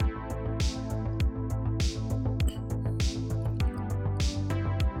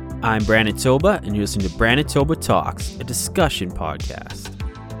I'm Brandon Toba, and you're listening to Brandon Toba Talks, a discussion podcast.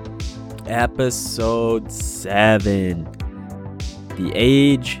 Episode 7, The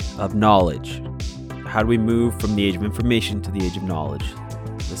Age of Knowledge. How do we move from the age of information to the age of knowledge?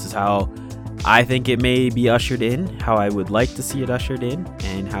 This is how I think it may be ushered in, how I would like to see it ushered in,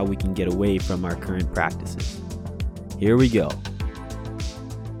 and how we can get away from our current practices. Here we go.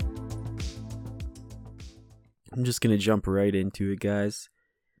 I'm just going to jump right into it, guys.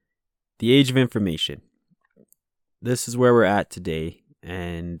 The age of information. This is where we're at today,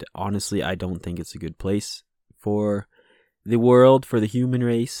 and honestly, I don't think it's a good place for the world, for the human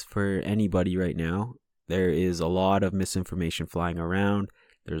race, for anybody right now. There is a lot of misinformation flying around.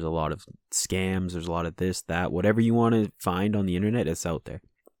 There's a lot of scams. There's a lot of this, that, whatever you want to find on the internet, it's out there,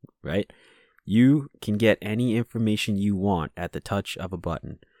 right? You can get any information you want at the touch of a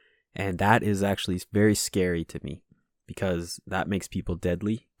button, and that is actually very scary to me. Because that makes people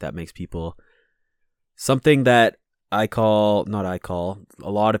deadly. That makes people something that a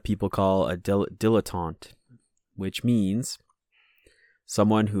lot of people call a dilettante, which means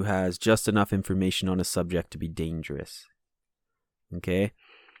someone who has just enough information on a subject to be dangerous. Okay?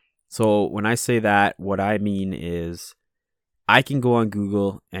 So when I say that, what I mean is I can go on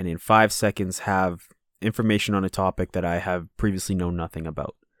Google and in 5 seconds have information on a topic that I have previously known nothing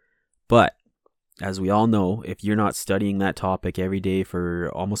about. But as we all know, if you're not studying that topic every day for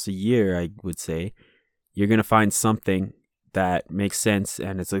almost a year, I would say, you're going to find something that makes sense,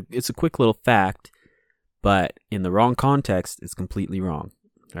 and it's a quick little fact, but in the wrong context, it's completely wrong,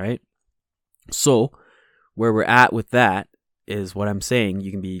 all right? So, where we're at with that is what I'm saying,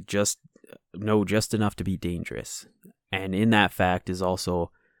 you can be just enough to be dangerous. And in that fact is also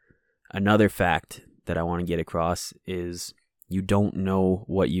another fact that I want to get across is you don't know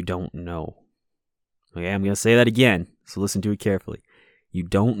what you don't know. Okay, I'm going to say that again, so listen to it carefully. You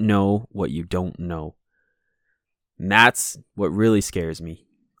don't know what you don't know. And that's what really scares me.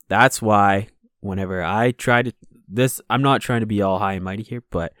 That's why whenever I try to, I'm not trying to be all high and mighty here,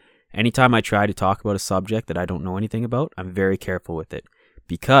 but anytime I try to talk about a subject that I don't know anything about, I'm very careful with it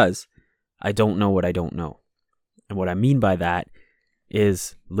because I don't know what I don't know. And what I mean by that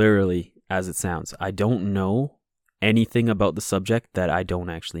is literally as it sounds. I don't know anything about the subject that I don't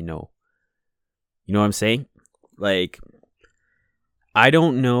actually know. You know what I'm saying? Like, I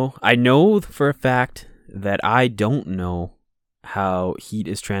don't know. I know for a fact that I don't know how heat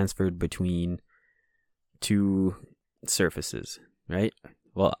is transferred between two surfaces, right?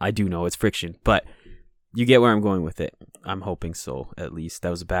 Well, I do know it's friction, but you get where I'm going with it. I'm hoping so, at least.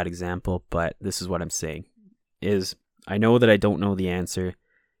 That was a bad example, but this is what I'm saying. Is I know that I don't know the answer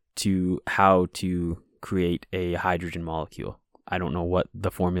to how to create a hydrogen molecule. I don't know what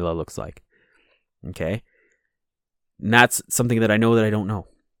the formula looks like. Okay. And that's something that I know that I don't know.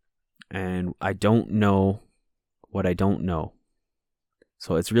 And I don't know what I don't know.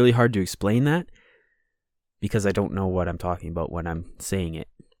 So it's really hard to explain that because I don't know what I'm talking about when I'm saying it.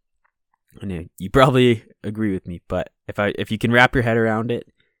 And you probably agree with me, but if you can wrap your head around it,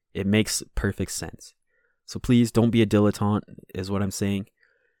 it makes perfect sense. So please don't be a dilettante is what I'm saying.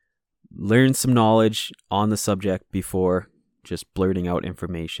 Learn some knowledge on the subject before just blurting out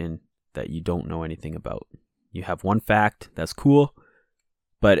information that you don't know anything about. You have one fact, that's cool,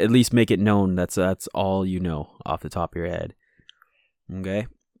 but at least make it known that's all you know off the top of your head. Okay?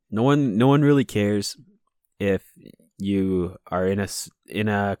 No one really cares if you are in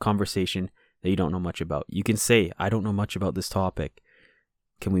a conversation that you don't know much about. You can say, I don't know much about this topic.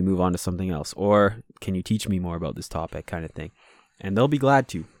 Can we move on to something else? Or can you teach me more about this topic kind of thing? And they'll be glad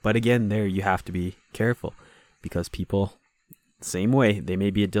to. But again, there you have to be careful because people, same way, they may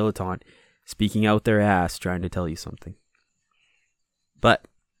be a dilettante speaking out their ass trying to tell you something. But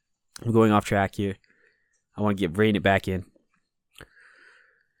I'm going off track here. I want to rein it back in.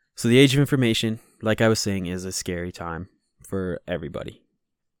 So the age of information, like I was saying, is a scary time for everybody.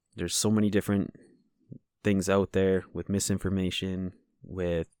 There's so many different things out there with misinformation,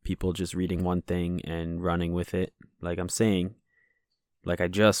 with people just reading one thing and running with it. Like I'm saying, like I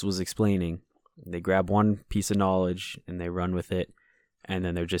just was explaining, they grab one piece of knowledge and they run with it, and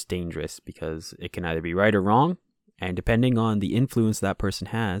then they're just dangerous because it can either be right or wrong, and depending on the influence that person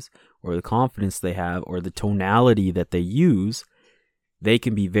has, or the confidence they have, or the tonality that they use, they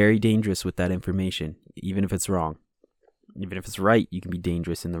can be very dangerous with that information, even if it's wrong. Even if it's right, you can be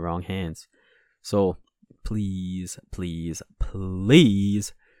dangerous in the wrong hands. So please, please,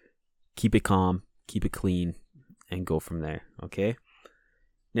 please keep it calm, keep it clean, and go from there, okay?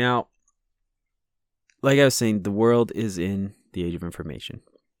 Now, like I was saying, the world is in the age of information.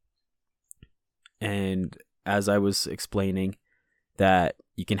 And as I was explaining, that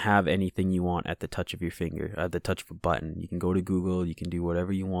you can have anything you want at the touch of your finger, at the touch of a button. You can go to Google, you can do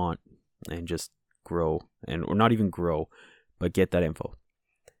whatever you want and just grow, or not even grow, but get that info.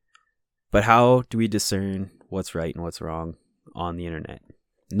 But how do we discern what's right and what's wrong on the internet?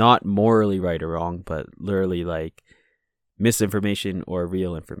 Not morally right or wrong, but literally like misinformation or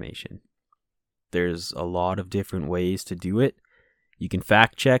real information. There's a lot of different ways to do it. You can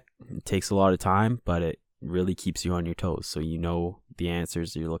fact check. It takes a lot of time, but it really keeps you on your toes, so you know the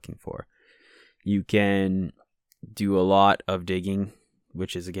answers you're looking for. You can do a lot of digging,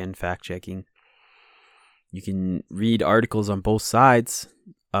 which is again fact checking. You can read articles on both sides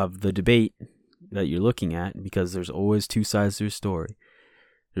of the debate that you're looking at, because there's always two sides to a story.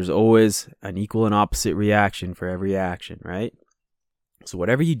 There's always an equal and opposite reaction for every action, right? So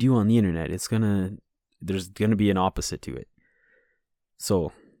whatever you do on the internet, there's gonna be an opposite to it.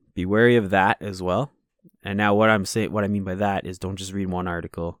 So be wary of that as well. And now what I mean by that is, don't just read one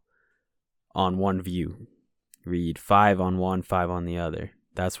article on one view. Read 5 on one, 5 on the other.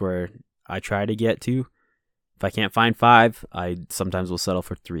 That's where I try to get to. If I can't find 5, I sometimes will settle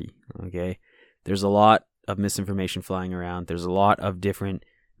for 3. Okay? There's a lot of misinformation flying around. There's a lot of different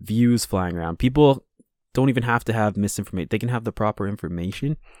views flying around. People don't even have to have misinformation. They can have the proper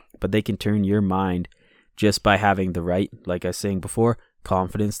information, but they can turn your mind just by having the right, like I was saying before,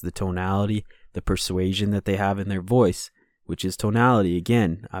 confidence, the tonality, the persuasion that they have in their voice, which is tonality.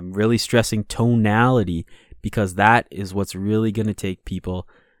 Again, I'm really stressing tonality, because that is what's really going to take people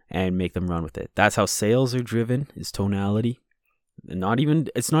and make them run with it. That's how sales are driven, is tonality.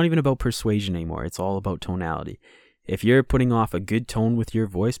 It's not even about persuasion anymore. It's all about tonality. If you're putting off a good tone with your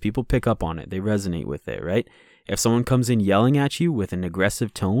voice, people pick up on it. They resonate with it, right? If someone comes in yelling at you with an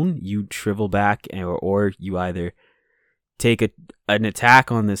aggressive tone, you shrivel back, or you either take an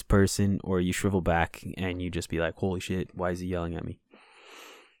attack on this person, or you shrivel back and you just be like, holy shit, why is he yelling at me?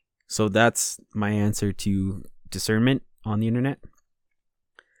 So that's my answer to discernment on the internet.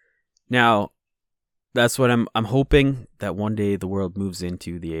 Now, that's what I'm hoping, that one day the world moves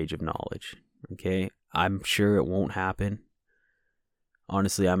into the age of knowledge. Okay? I'm sure it won't happen.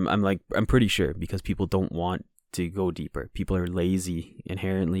 Honestly, I'm pretty sure, because people don't want to go deeper. People are lazy,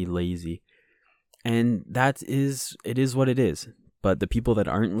 inherently lazy. And it is what it is. But the people that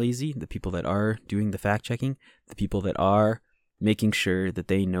aren't lazy, the people that are doing the fact checking, the people that are making sure that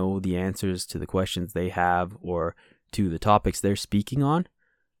they know the answers to the questions they have, or to the topics they're speaking on,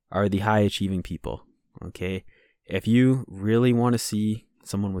 are the high achieving people. Okay? If you really want to see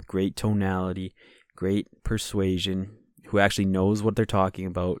someone with great tonality, great persuasion, who actually knows what they're talking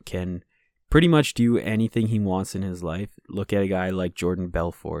about, can pretty much do anything he wants in his life, look at a guy like Jordan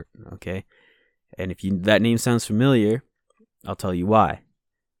Belfort. Okay? And if that name sounds familiar, I'll tell you why.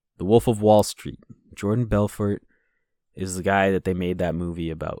 The Wolf of Wall Street. Jordan Belfort is the guy that they made that movie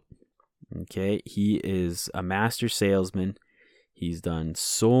about. Okay? He is a master salesman. He's done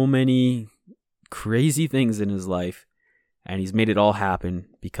so many crazy things in his life, and he's made it all happen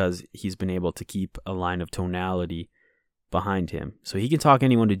because he's been able to keep a line of tonality behind him. So he can talk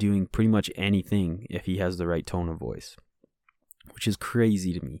anyone to doing pretty much anything if he has the right tone of voice, which is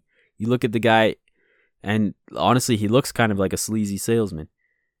crazy to me. You look at the guy, and honestly, he looks kind of like a sleazy salesman.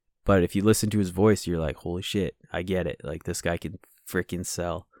 But if you listen to his voice, you're like, holy shit, I get it. Like, this guy can freaking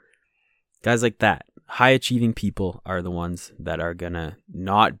sell. Guys like that, high achieving people, are the ones that are going to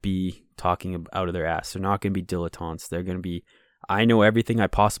not be talking out of their ass. They're not going to be dilettantes. They're going to be, I know everything I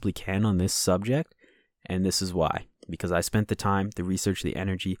possibly can on this subject, and this is why. Because I spent the time, the research, the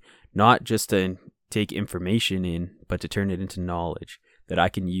energy, not just to take information in, but to turn it into knowledge that I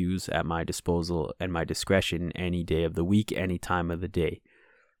can use at my disposal and my discretion any day of the week, any time of the day,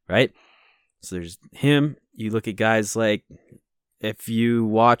 right? So there's him. You look at guys like, if you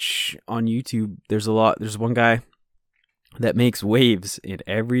watch on YouTube, there's one guy that makes waves in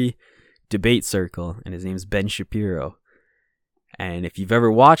every debate circle, and his name's Ben Shapiro. And if you've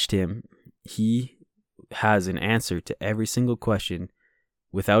ever watched him, he has an answer to every single question,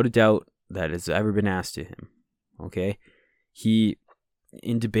 without a doubt, that has ever been asked to him. Okay? He,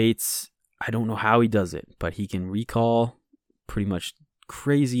 in debates, I don't know how he does it, but he can recall pretty much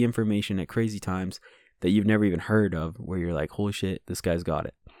crazy information at crazy times that you've never even heard of, where you're like, holy shit, this guy's got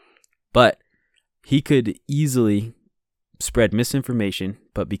it. But he could easily spread misinformation,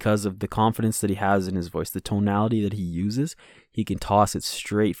 but because of the confidence that he has in his voice, the tonality that he uses, he can toss it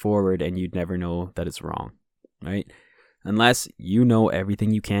straight forward and you'd never know that it's wrong, right? Unless you know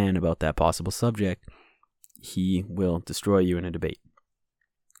everything you can about that possible subject, he will destroy you in a debate.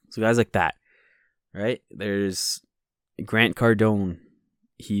 So guys like that, right? There's Grant Cardone.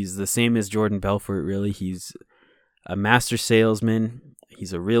 He's the same as Jordan Belfort, really. He's a master salesman.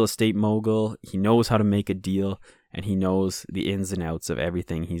 He's a real estate mogul. He knows how to make a deal, and he knows the ins and outs of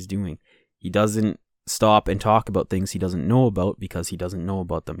everything he's doing. He doesn't stop and talk about things he doesn't know about because he doesn't know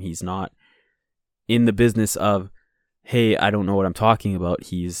about them. He's not in the business of, hey, I don't know what I'm talking about.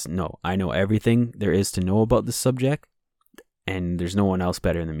 No, I know everything there is to know about this subject, and there's no one else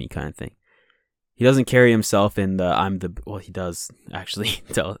better than me kind of thing. He doesn't carry himself in he does actually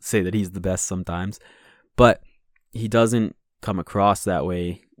say that he's the best sometimes, but he doesn't come across that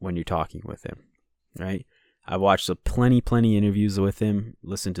way when you're talking with him, right? I watched plenty interviews with him,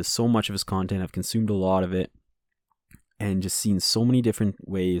 listened to so much of his content. I've consumed a lot of it and just seen so many different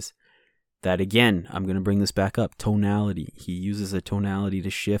ways that, again, I'm going to bring this back up. Tonality. He uses a tonality to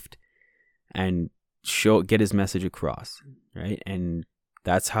shift and get his message across, right? And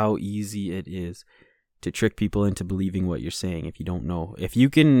that's how easy it is to trick people into believing what you're saying if you don't know. If you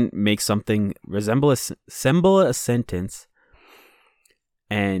can make something resemble a sentence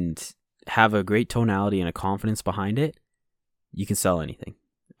and have a great tonality and a confidence behind it, you can sell anything.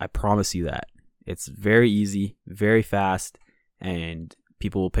 I promise you that. It's very easy, very fast, and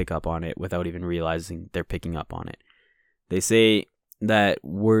people will pick up on it without even realizing they're picking up on it. They say that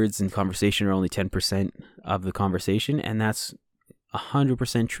words in conversation are only 10% of the conversation, and that's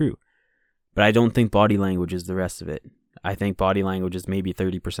 100% true. But I don't think body language is the rest of it. I think body language is maybe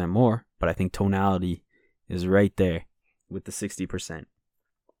 30% more, but I think tonality is right there with the 60%.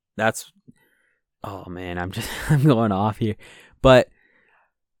 Oh man, I'm going off here. But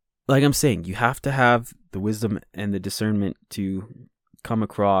like I'm saying, you have to have the wisdom and the discernment to come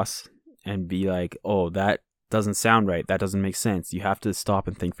across and be like, oh, that doesn't sound right. That doesn't make sense. You have to stop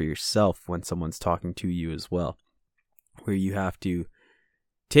and think for yourself when someone's talking to you as well, where you have to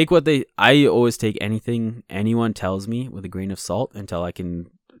take I always take anything anyone tells me with a grain of salt until I can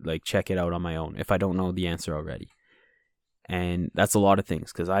check it out on my own if I don't know the answer already. And that's a lot of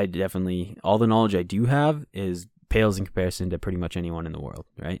things, because I definitely, all the knowledge I do have pales in comparison to pretty much anyone in the world,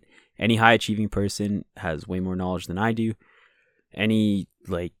 right? Any high achieving person has way more knowledge than I do. Any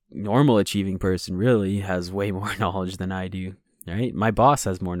normal achieving person really has way more knowledge than I do, right? My boss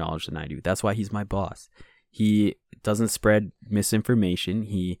has more knowledge than I do. That's why he's my boss. He doesn't spread misinformation.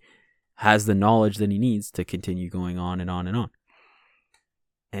 He has the knowledge that he needs to continue going on and on and on.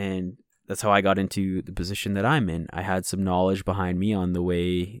 And that's how I got into the position that I'm in. I had some knowledge behind me on the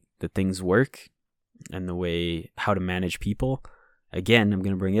way that things work and the way how to manage people. Again, I'm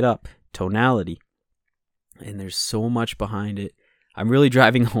going to bring it up. Tonality. And there's so much behind it. I'm really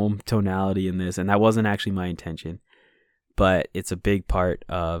driving home tonality in this, and that wasn't actually my intention, but it's a big part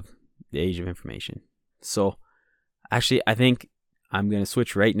of the age of information. So actually, I think I'm going to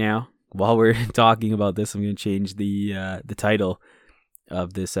switch right now. While we're talking about this, I'm going to change the title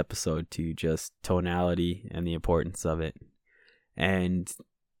of this episode to just tonality and the importance of it. And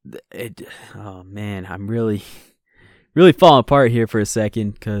oh man, I'm really falling apart here for a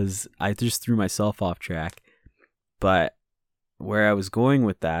second because I just threw myself off track. But where I was going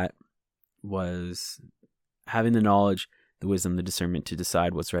with that was having the knowledge, the wisdom, the discernment to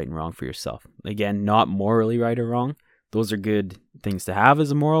decide what's right and wrong for yourself. Again, not morally right or wrong. Those are good things to have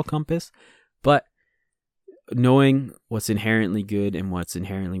as a moral compass, but knowing what's inherently good and what's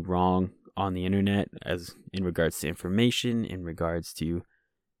inherently wrong on the internet, as in regards to information, in regards to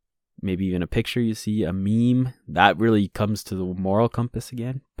maybe even a picture you see, a meme, that really comes to the moral compass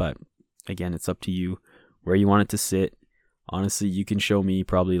again. But again, it's up to you where you want it to sit. Honestly, you can show me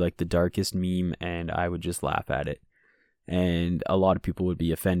probably the darkest meme and I would just laugh at it. And a lot of people would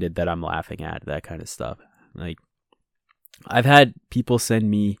be offended that I'm laughing at that kind of stuff. I've had people send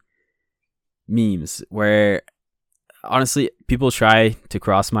me memes where honestly people try to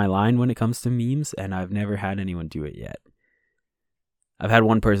cross my line when it comes to memes, and I've never had anyone do it yet. I've had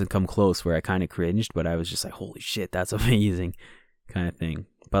one person come close where I kind of cringed, but I was just like, holy shit, that's amazing kind of thing.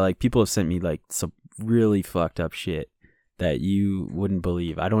 But people have sent me some really fucked up shit that you wouldn't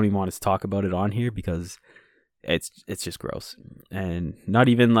believe. I don't even want to talk about it on here because it's just gross, and not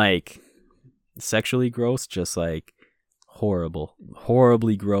even sexually gross, just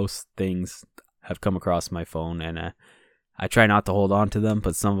horribly gross things have come across my phone, and I try not to hold on to them,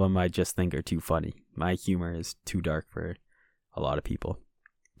 but some of them I just think are too funny. My humor is too dark for a lot of people.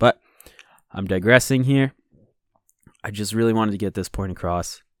 But I'm digressing here. I just really wanted to get this point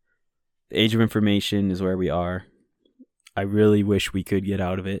across. The age of information is where we are. I really wish we could get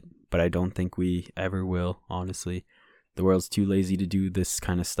out of it, but I don't think we ever will, honestly. The world's too lazy to do this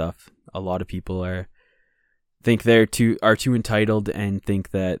kind of stuff. A lot of people think they're too entitled and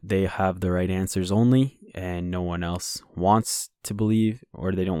think that they have the right answers only, and no one else wants to believe,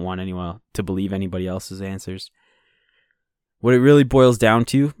 or they don't want anyone to believe anybody else's answers. What it really boils down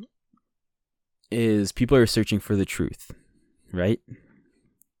to is people are searching for the truth, right?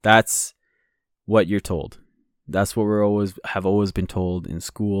 That's what you're told. That's what have always been told in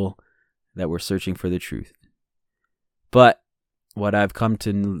school, that we're searching for the truth. But what I've come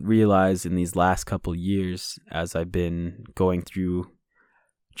to realize in these last couple years, as I've been going through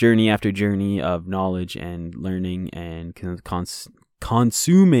journey after journey of knowledge and learning and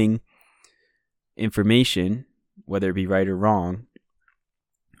consuming information, whether it be right or wrong,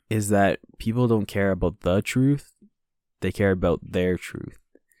 is that people don't care about the truth. They care about their truth.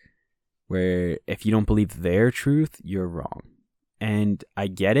 Where if you don't believe their truth, you're wrong. And I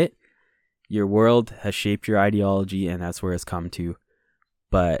get it. Your world has shaped your ideology, and that's where it's come to.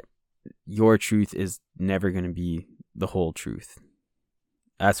 But your truth is never going to be the whole truth.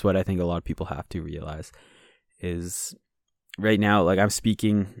 That's what I think a lot of people have to realize. Is right now, like, I'm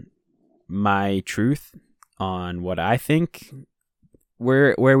speaking my truth on what I think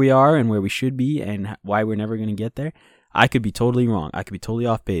where we are and where we should be and why we're never going to get there. I could be totally wrong. I could be totally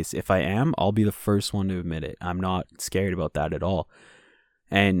off base. If I am, I'll be the first one to admit it. I'm not scared about that at all.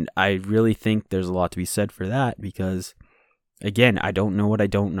 And I really think there's a lot to be said for that because, again, I don't know what I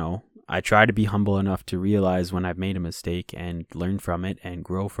don't know. I try to be humble enough to realize when I've made a mistake and learn from it and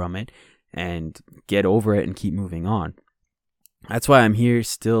grow from it and get over it and keep moving on. That's why I'm here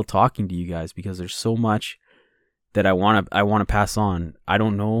still talking to you guys, because there's so much that I want to pass on. I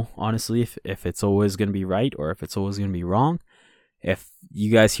don't know, honestly, if it's always going to be right or if it's always going to be wrong. If you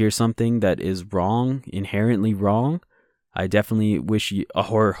guys hear something that is wrong, inherently wrong, I definitely wish you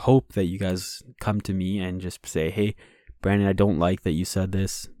or hope that you guys come to me and just say, "Hey, Brandon, I don't like that you said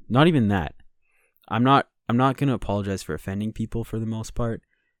this." Not even that. I'm not going to apologize for offending people for the most part,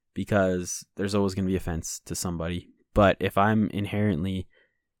 because there's always going to be offense to somebody. But if I'm inherently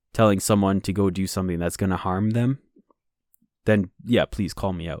telling someone to go do something that's going to harm them, then yeah, please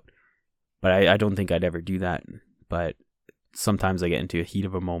call me out. But I don't think I'd ever do that. But sometimes I get into a heat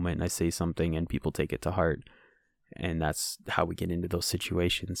of a moment and I say something and people take it to heart. And that's how we get into those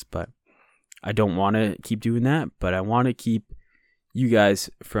situations. But I don't want to keep doing that. But I want to keep you guys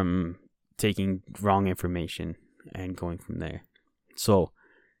from taking wrong information and going from there. So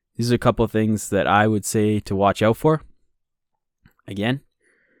these are a couple of things that I would say to watch out for. Again,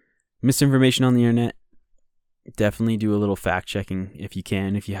 misinformation on the internet. Definitely do a little fact checking if you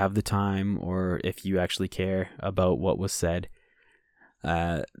can, if you have the time, or if you actually care about what was said.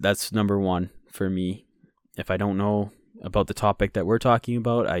 That's number one for me. If I don't know about the topic that we're talking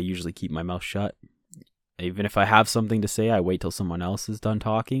about, I usually keep my mouth shut. Even if I have something to say, I wait till someone else is done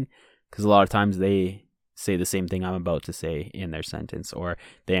talking, because a lot of times they say the same thing I'm about to say in their sentence, or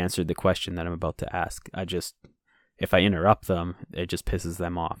they answered the question that I'm about to ask. If I interrupt them, it just pisses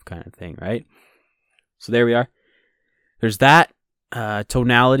them off, kind of thing, right? So there we are. There's that.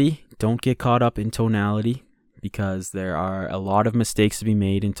 Tonality. Don't get caught up in tonality, because there are a lot of mistakes to be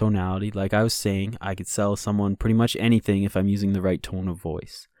made in tonality. Like I was saying, I could sell someone pretty much anything if I'm using the right tone of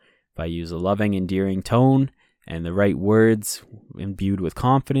voice. If I use a loving, endearing tone and the right words imbued with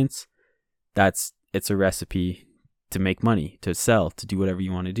confidence, it's a recipe to make money, to sell, to do whatever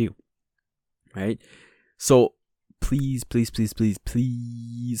you want to do. Right? So please, please, please, please,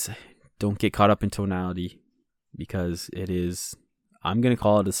 please don't get caught up in tonality, because I'm going to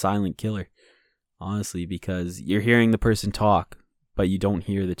call it a silent killer, honestly, because you're hearing the person talk, but you don't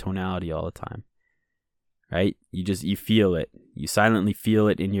hear the tonality all the time. Right? You feel it. You silently feel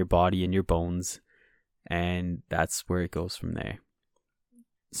it in your body, in your bones, and that's where it goes from there.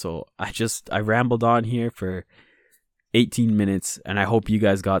 So I rambled on here for 18 minutes, and I hope you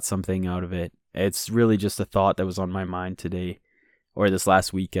guys got something out of it. It's really just a thought that was on my mind today, or this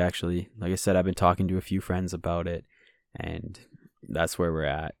last week, actually. Like I said, I've been talking to a few friends about it, and that's where we're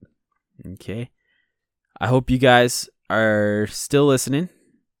at. Okay? I hope you guys are still listening.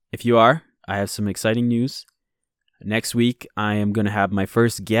 If you are, I have some exciting news. Next week, I am going to have my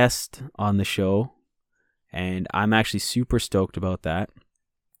first guest on the show, and I'm actually super stoked about that.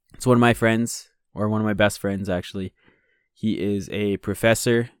 It's one of my friends, or one of my best friends, actually. He is a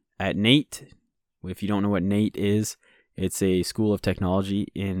professor at NAIT. If you don't know what NAIT is, it's a school of technology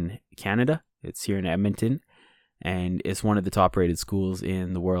in Canada. It's here in Edmonton, and it's one of the top-rated schools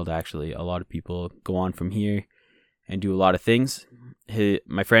in the world, actually. A lot of people go on from here and do a lot of things.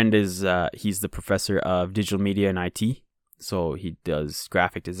 My friend he's the professor of digital media and IT. So he does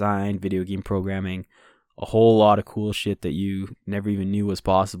graphic design, video game programming, a whole lot of cool shit that you never even knew was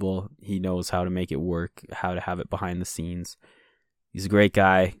possible. He knows how to make it work, how to have it behind the scenes. He's a great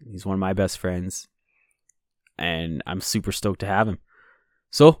guy. He's one of my best friends, and I'm super stoked to have him.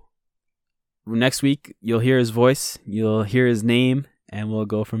 So next week, you'll hear his voice, you'll hear his name, and we'll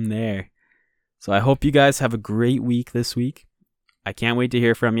go from there. So I hope you guys have a great week this week. I can't wait to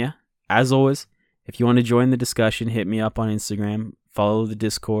hear from you. As always, if you want to join the discussion, hit me up on Instagram, follow the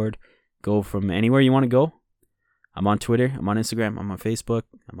Discord, go from anywhere you want to go. I'm on Twitter, I'm on Instagram, I'm on Facebook,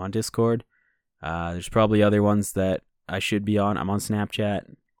 I'm on Discord. There's probably other ones that I should be on. I'm on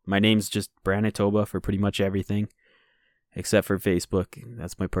Snapchat. My name's just Brandon Toba for pretty much everything, except for Facebook.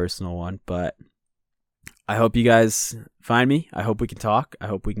 That's my personal one. But I hope you guys find me. I hope we can talk. I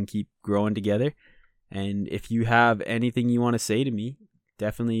hope we can keep growing together. And if you have anything you want to say to me,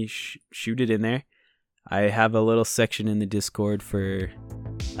 definitely shoot it in there. I have a little section in the Discord for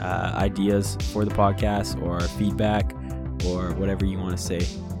ideas for the podcast or feedback or whatever you want to say.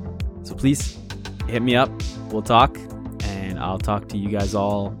 So please hit me up. We'll talk. And I'll talk to you guys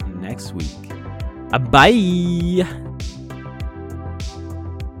all next week. Bye.